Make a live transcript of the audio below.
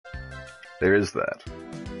There is that.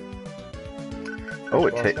 Oh,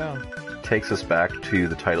 it takes us back to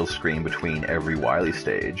the title screen between every Wily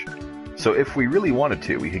stage. So if we really wanted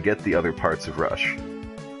to, we could get the other parts of Rush.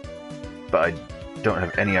 But I don't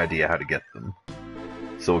have any idea how to get them.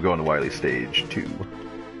 So we'll go into Wily stage 2.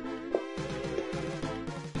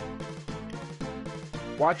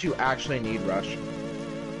 Why'd you actually need Rush?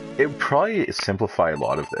 It would probably simplify a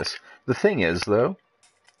lot of this. The thing is, though,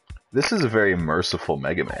 this is a very merciful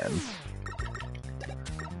Mega Man.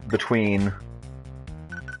 Between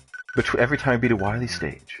every time we beat a Wily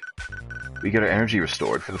stage, we get our energy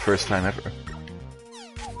restored for the first time ever.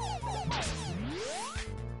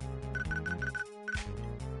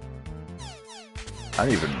 I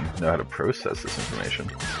don't even know how to process this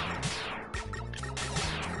information.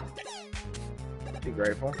 Be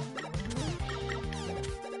grateful.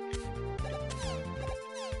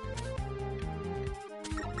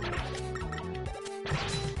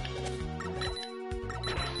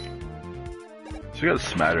 So we got a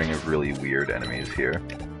smattering of really weird enemies here.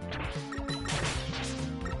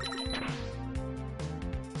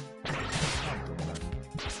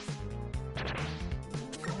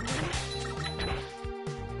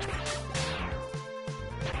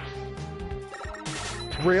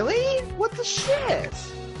 Really? What the shit?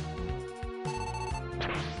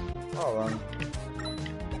 Hold on.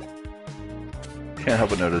 Can't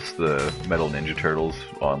help but notice the metal Ninja Turtles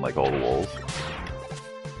on like all the walls.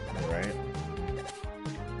 Right.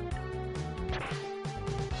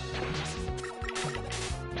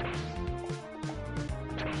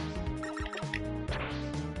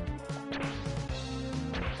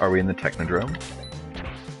 Are we in the Technodrome?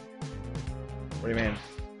 What do you mean?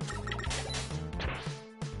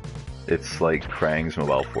 It's like Krang's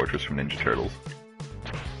Mobile Fortress from Ninja Turtles.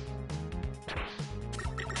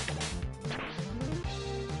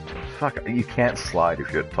 Fuck, you can't slide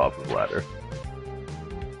if you're at the top of the ladder.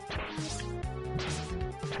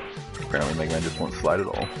 Apparently Mega Man just won't slide at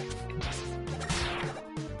all.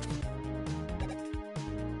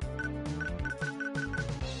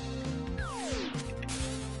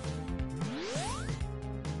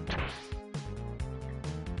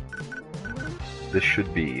 This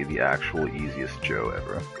should be the actual easiest Joe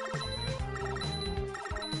ever.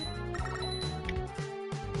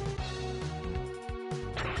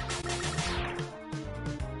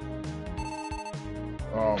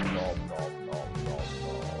 Oh no, no, no, no, no.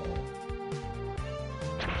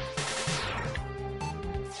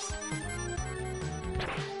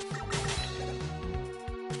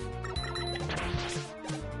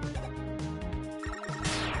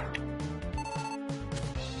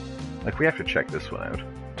 Like, we have to check this one out.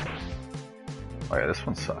 Oh yeah, this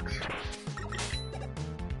one sucks.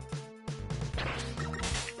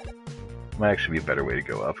 Might actually be a better way to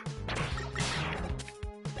go up.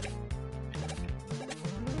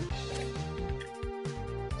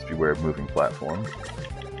 Just beware of moving platforms.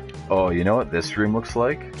 Oh, you know what this room looks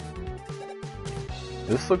like?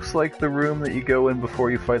 This looks like the room that you go in before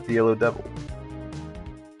you fight the Yellow Devil.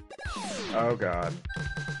 Oh god.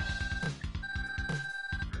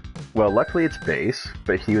 Well, luckily it's Bass,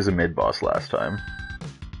 but he was a mid-boss last time.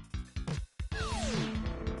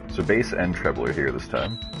 So Bass and Treble are here this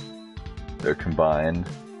time. They're combined.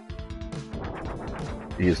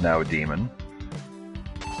 He is now a demon.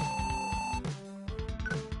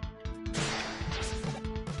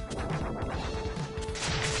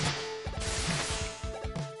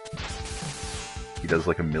 He does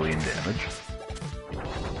like 1,000,000 damage.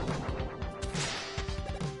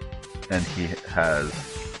 And he has...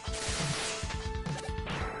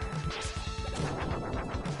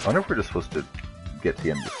 I wonder if we're just supposed to get to the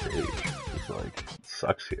end of the stage. It's like, it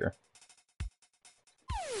sucks here.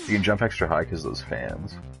 You can jump extra high because of those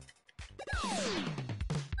fans.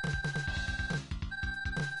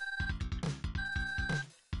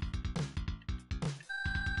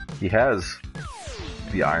 He has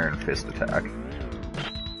the Iron Fist attack.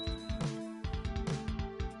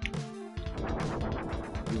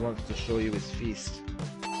 He wants to show you his feast.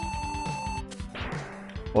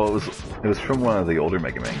 Well, it was from one of the older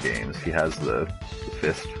Mega Man games. He has the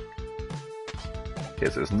fist. Okay,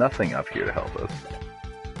 so there's nothing up here to help us.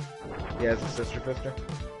 He has a sister fister?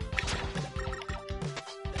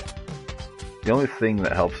 The only thing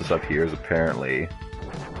that helps us up here is apparently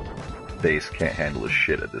Bass can't handle his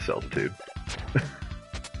shit at this altitude.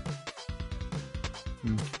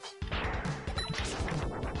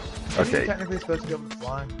 Okay. Isn't he technically supposed to be able to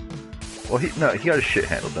fly? Well, he got his shit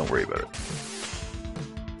handled. Don't worry about it.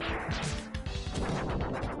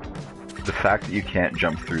 The fact that you can't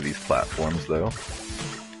jump through these platforms, though,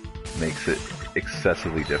 makes it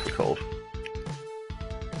excessively difficult.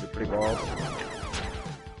 Is it pretty bald.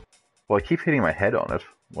 Well, I keep hitting my head on it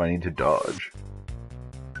when I need to dodge.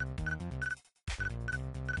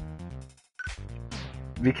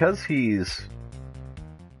 Because he's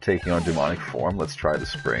taking on demonic form, let's try the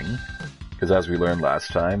spring. Because as we learned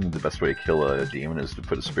last time, the best way to kill a demon is to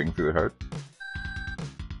put a spring through their heart.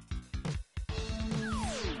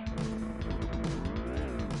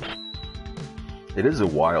 It is a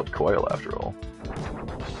wild coil, after all.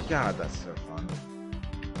 God, that's so fun.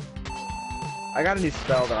 I got a new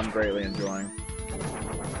spell that I'm greatly enjoying.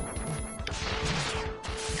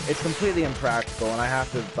 It's completely impractical, and I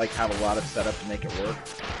have to like have a lot of setup to make it work.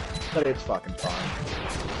 But it's fucking fun.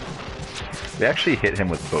 They actually hit him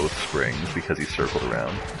with both springs because he circled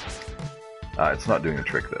around. It's not doing the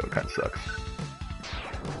trick though, it kind of sucks.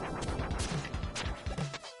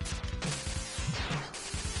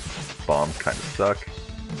 Bombs kind of suck.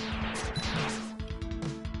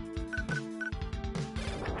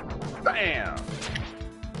 Bam!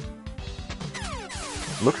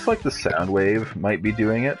 Looks like the sound wave might be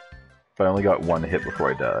doing it, but I only got one hit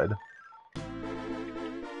before I died.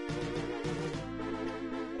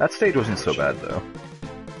 That stage wasn't so bad though.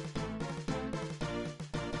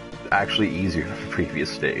 Actually easier than the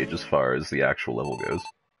previous stage as far as the actual level goes.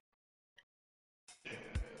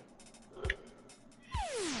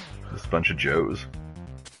 Just a bunch of Joes.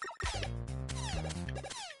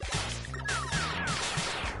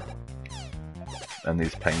 And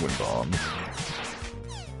these penguin bombs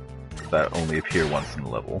that only appear once in the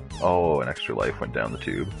level. Oh, an extra life went down the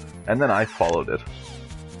tube. And then I followed it.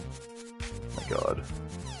 Oh my god.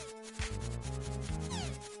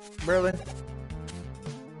 Really?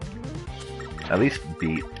 At least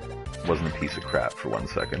Beat wasn't a piece of crap for 1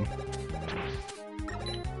 second.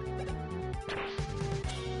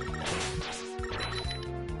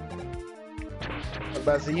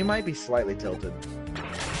 But so you might be slightly tilted.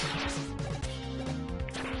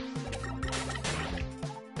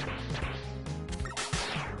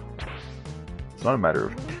 It's not a matter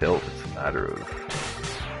of tilt, it's a matter of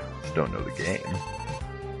just don't know the game.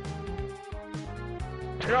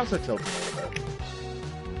 You're also tilted a little bit.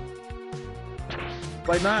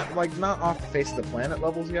 Like not off the face of the planet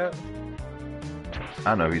levels yet. I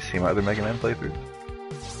don't know, have you seen my other Mega Man playthroughs?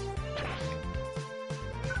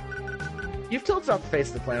 You've tilted off the face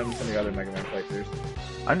of the planet in some of your other Mega Man playthroughs.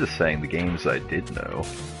 I'm just saying the games I did know,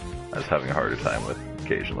 I was having a harder time with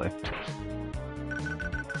occasionally.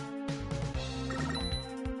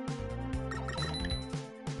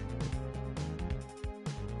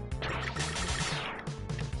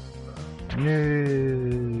 No.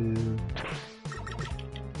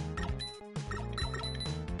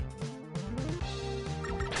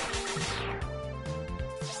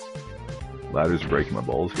 Ladder's breaking my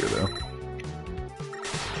balls here, though.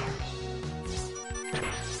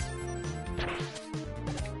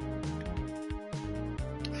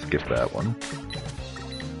 Skip that one.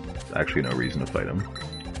 Actually, no reason to fight him.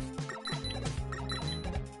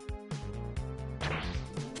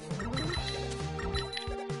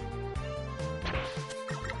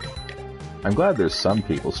 I'm glad there's some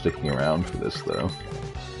people sticking around for this, though.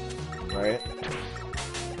 Right?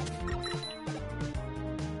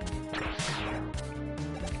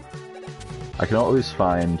 I can always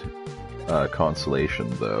find consolation,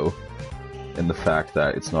 though, in the fact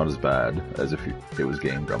that it's not as bad as if it was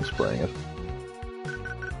Game Grumps playing it.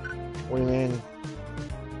 What do you mean?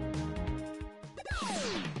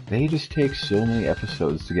 They just take so many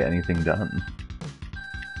episodes to get anything done.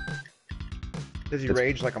 Does he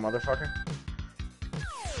rage like a motherfucker?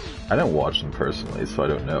 I don't watch them personally, so I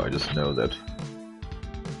don't know. I just know that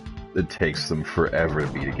it takes them forever to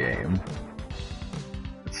beat a game.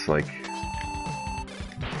 It's like...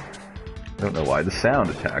 I don't know why. The sound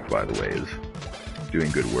attack, by the way, is doing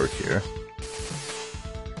good work here.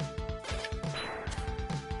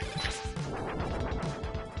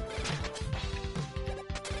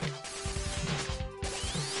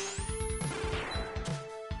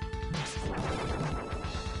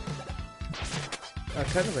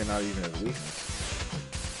 Technically not even his weakness.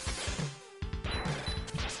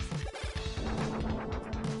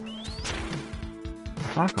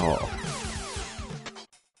 Fuck off.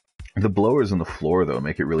 The blowers on the floor, though,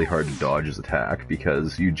 make it really hard to dodge his attack,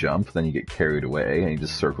 because you jump, then you get carried away, and he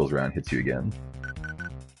just circles around and hits you again.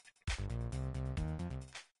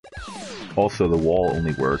 Also, the wall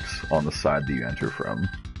only works on the side that you enter from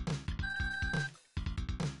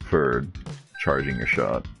for charging your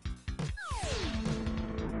shot.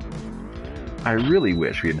 I really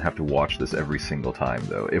wish we didn't have to watch this every single time,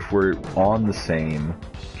 though. If we're on the same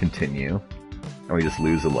continue, and we just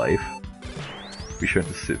lose a life, we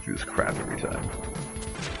shouldn't have to sit through this crap every time.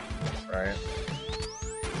 Right.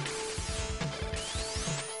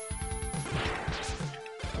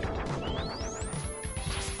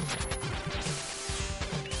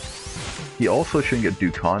 He also shouldn't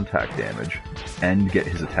do contact damage and get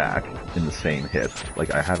his attack in the same hit.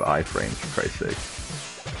 Like, I have iframes, for Christ's sake.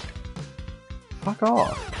 Fuck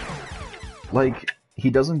off. Like, he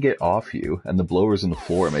doesn't get off you, and the blowers in the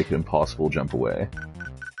floor make it impossible to jump away.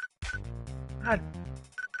 God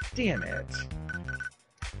damn it.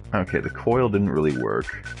 Okay, the coil didn't really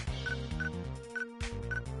work.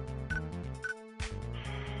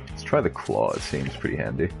 Let's try the claw, it seems pretty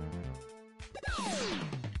handy.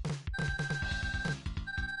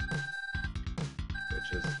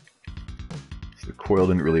 So the coil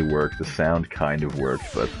didn't really work, the sound kind of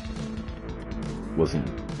worked, but wasn't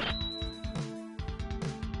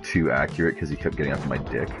too accurate because he kept getting up my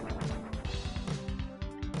dick.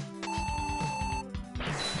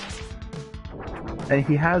 And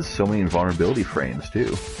he has so many invulnerability frames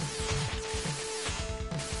too.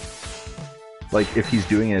 Like, if he's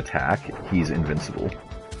doing an attack, he's invincible.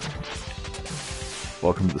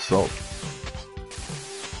 Welcome to the salt.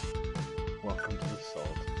 Welcome to the salt.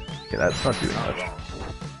 Okay, that's not doing much.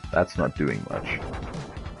 That's not doing much.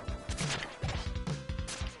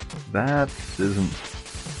 That isn't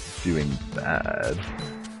doing bad.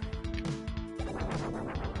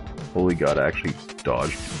 Holy god, I actually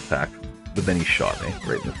dodged his attack, but then he shot me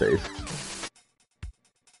right in the face.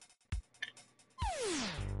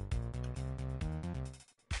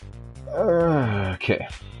 Okay.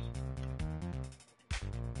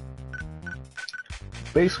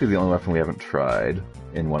 Basically, the only weapon we haven't tried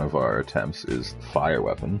in one of our attempts is the fire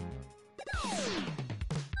weapon.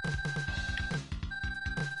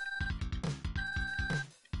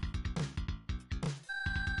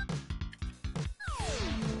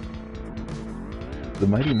 The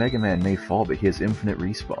mighty Mega Man may fall, but he has infinite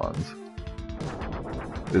respawns.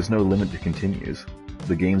 There's no limit to continues.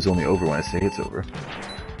 The game's only over when I say it's over.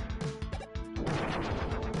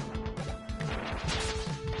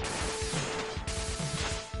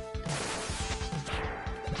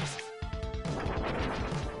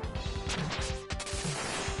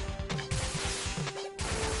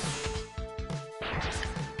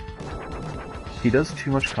 He does too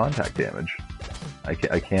much contact damage.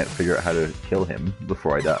 I can't figure out how to kill him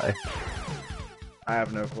before I die. I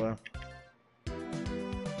have no clue.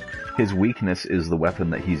 His weakness is the weapon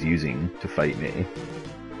that he's using to fight me.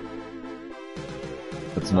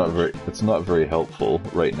 It's not very helpful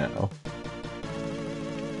right now.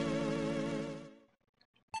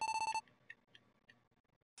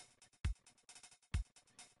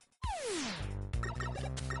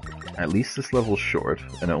 At least this level's short,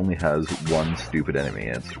 and it only has one stupid enemy,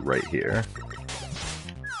 and it's right here.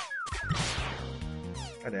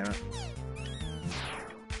 God damn it.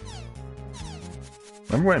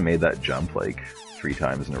 Remember when I made that jump like 3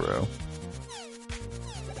 times in a row?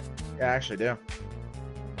 Yeah, I actually do.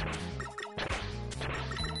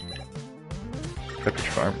 Pepperidge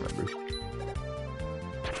Farm remembers.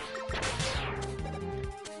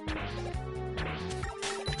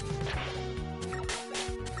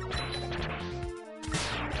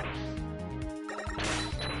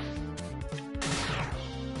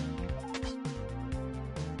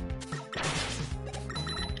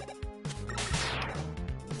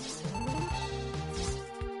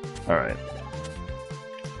 Alright.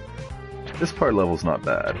 This part level's not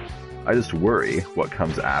bad. I just worry what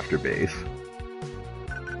comes after base.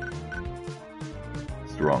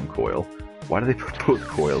 It's the wrong coil. Why do they put both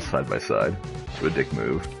coils side by side? What a dick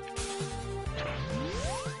move.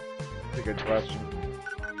 That's a good question.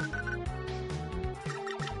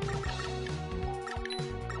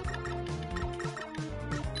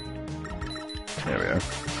 There we are.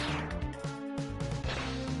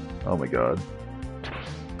 Oh my god.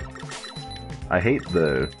 I hate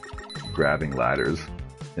the grabbing ladders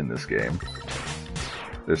in this game.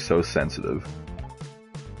 They're so sensitive.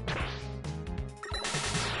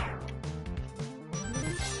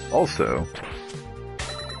 Also,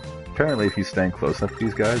 apparently if you stand close enough to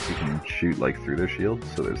these guys, you can shoot like through their shields,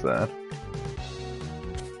 so there's that.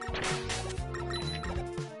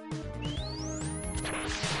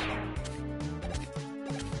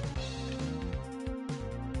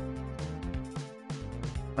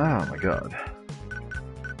 Oh my god.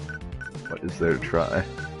 What is there to try?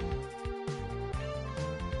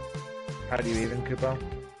 How do you even, Kupo?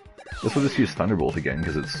 This will just use Thunderbolt again,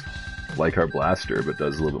 because it's like our blaster, but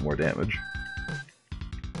does a little bit more damage.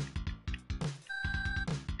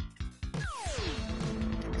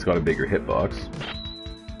 It's got a bigger hitbox.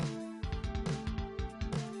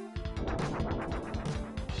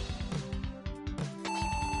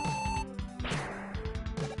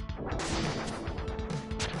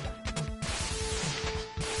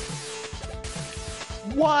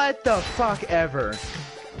 What the fuck ever?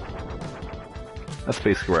 That's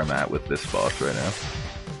basically where I'm at with this boss right now.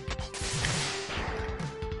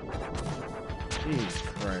 Jesus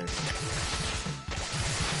Christ.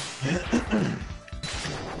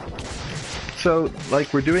 So,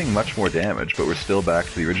 like, we're doing much more damage, but we're still back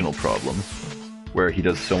to the original problem, where he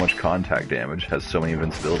does so much contact damage, has so many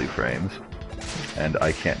invincibility frames, and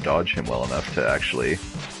I can't dodge him well enough to actually...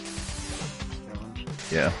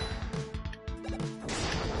 Yeah.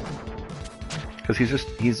 Because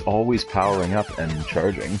he's always powering up and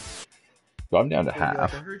charging. So I'm down to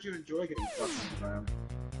half. I heard you enjoy getting fucking around.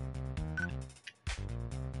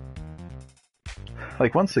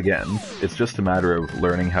 Like, once again, it's just a matter of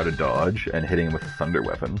learning how to dodge and hitting him with a thunder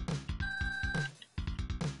weapon.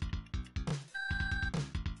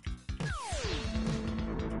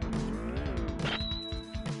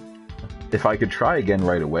 If I could try again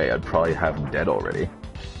right away, I'd probably have him dead already.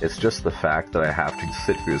 It's just the fact that I have to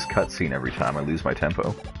sit through this cutscene every time I lose my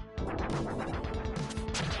tempo.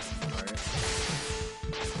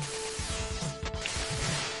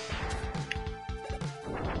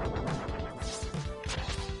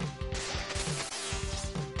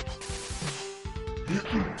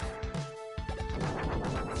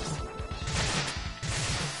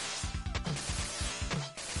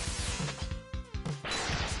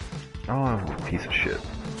 Oh, piece of shit.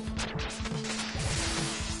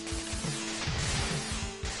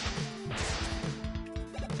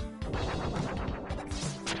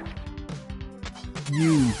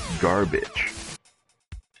 You garbage.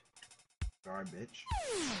 Garbage?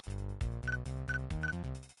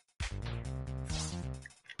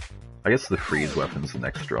 I guess the freeze weapon's the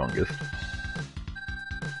next strongest.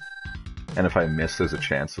 And if I miss, there's a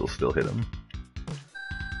chance it'll still hit him.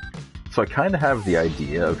 So I kind of have the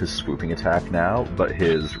idea of his swooping attack now, but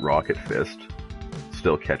his rocket fist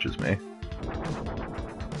still catches me.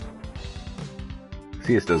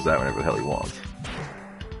 He just does that whenever the hell he wants.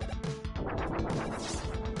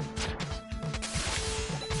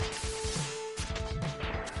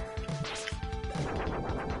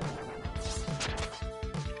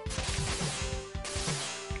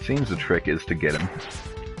 Seems the trick is to get him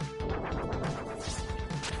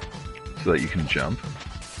so that you can jump.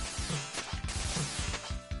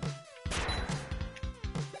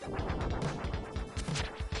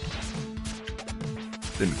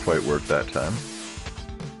 Didn't quite work that time.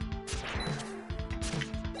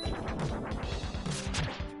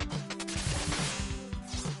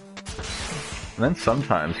 And then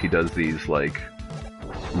sometimes he does these, like,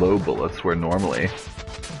 low bullets where normally...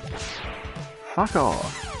 Fuck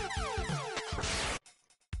off!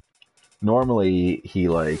 Normally, he,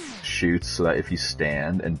 like, shoots so that if you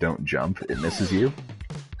stand and don't jump, it misses you.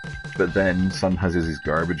 But then sometimes there's these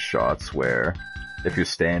garbage shots where if you're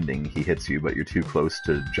standing, he hits you, but you're too close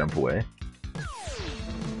to jump away.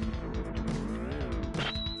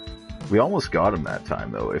 We almost got him that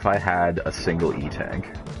time, though. If I had a single E-tank,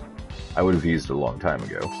 I would have used it a long time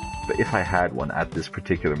ago. But if I had one at this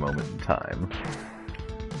particular moment in time,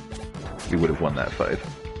 we would have won that fight.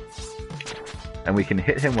 And we can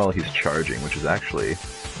hit him while he's charging, which is actually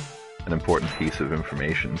an important piece of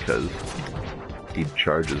information, because he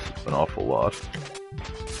charges an awful lot.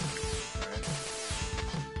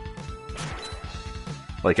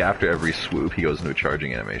 Like, after every swoop, he goes into a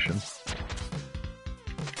charging animation.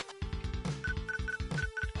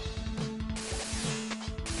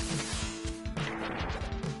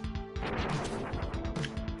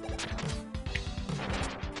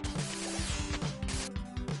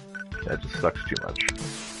 That just sucks too much.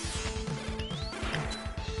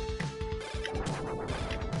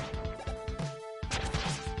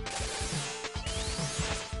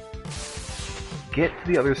 Get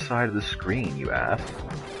to the other side of the screen, you ass.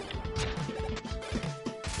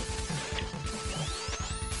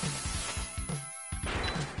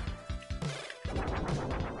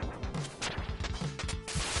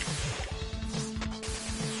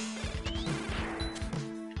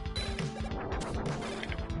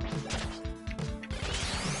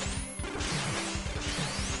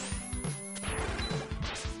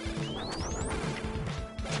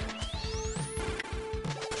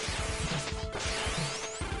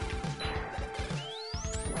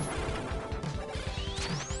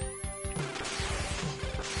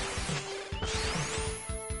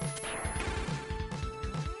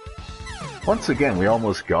 Once again, we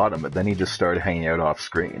almost got him, but then he just started hanging out off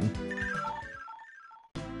screen.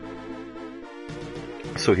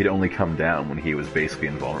 So he'd only come down when he was basically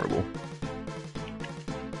invulnerable.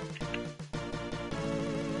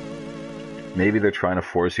 Maybe they're trying to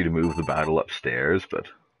force you to move the battle upstairs, but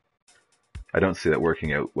I don't see that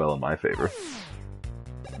working out well in my favor.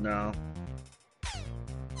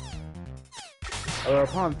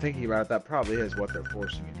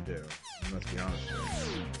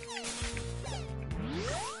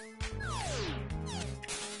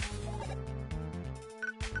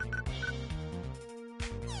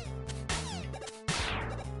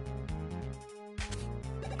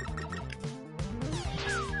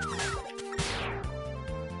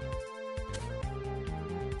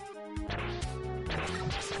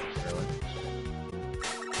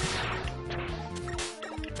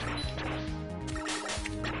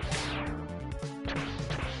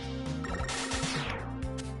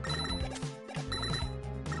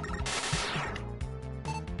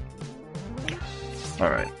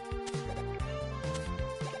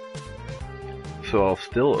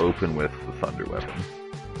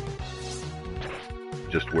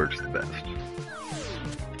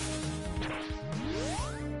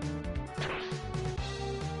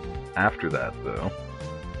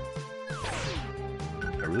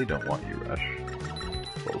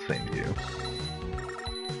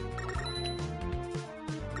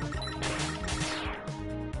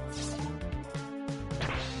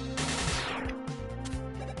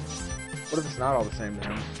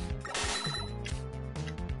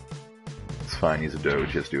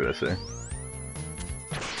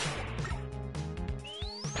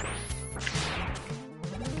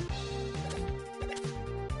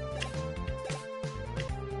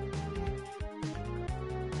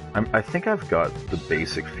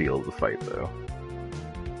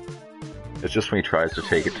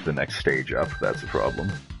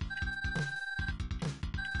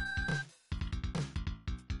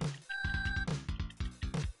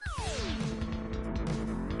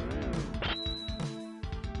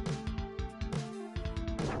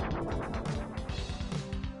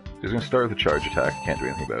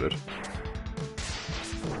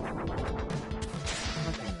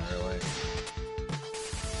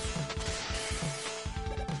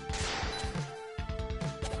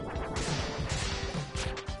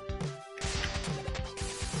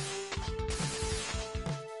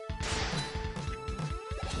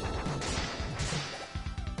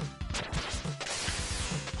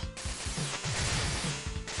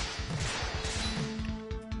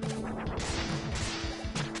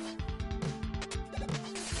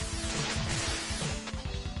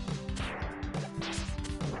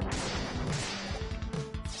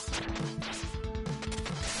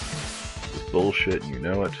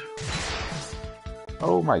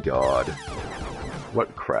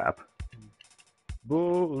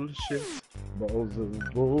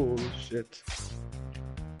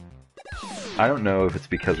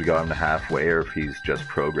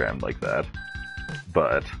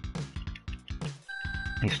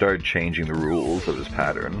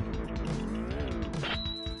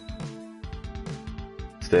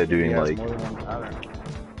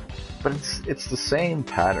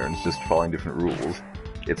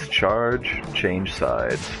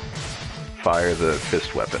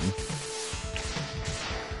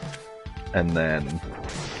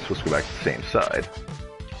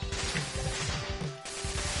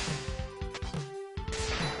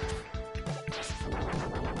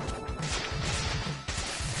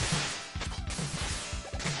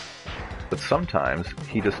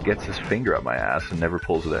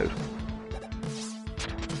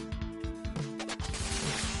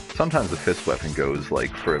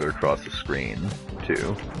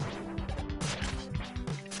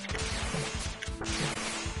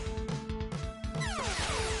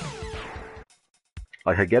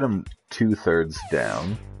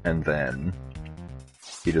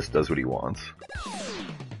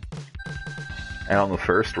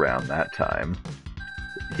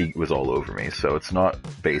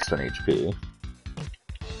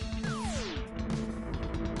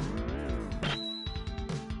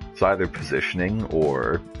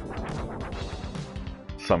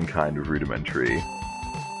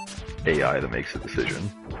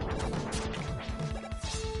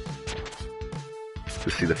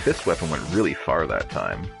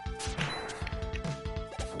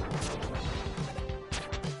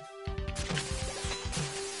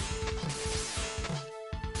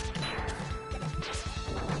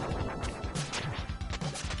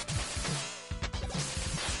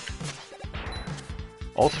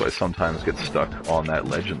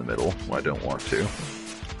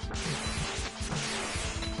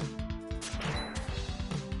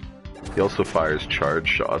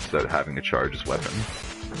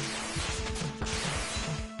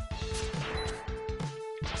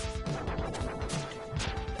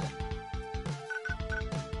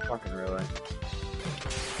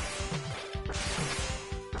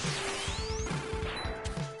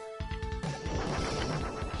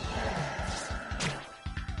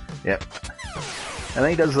 Yep. And then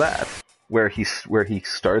he does that, where he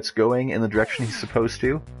starts going in the direction he's supposed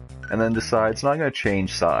to, and then decides, no, I'm going to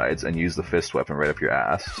change sides and use the fist weapon right up your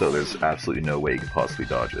ass, so there's absolutely no way you could possibly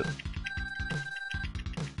dodge it.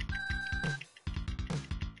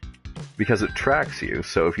 Because it tracks you,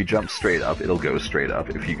 so if you jump straight up, it'll go straight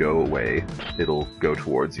up. If you go away, it'll go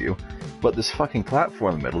towards you. But this fucking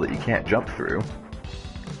platform in the middle that you can't jump through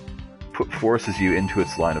forces you into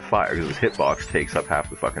its line of fire, because its hitbox takes up half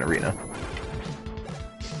the fucking arena.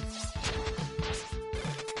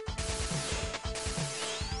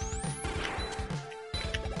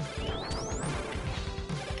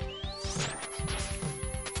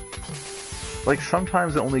 Like,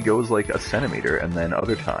 sometimes it only goes like a centimeter, and then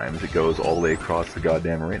other times it goes all the way across the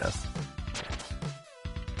goddamn arena.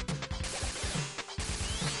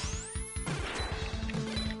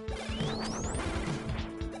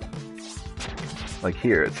 Like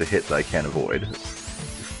here, it's a hit that I can't avoid.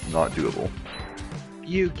 It's not doable.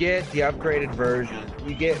 You get the upgraded version.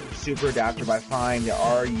 You get Super Adapter by finding the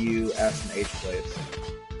R, U, S, and H plates.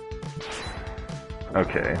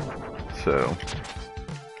 Okay, so...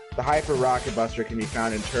 The Hyper Rocket Buster can be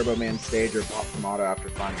found in Turbo Man stage or bought from Auto after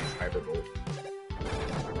finding his Hyper Bolt.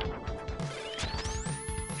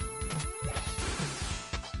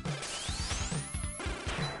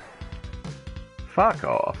 Fuck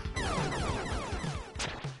off.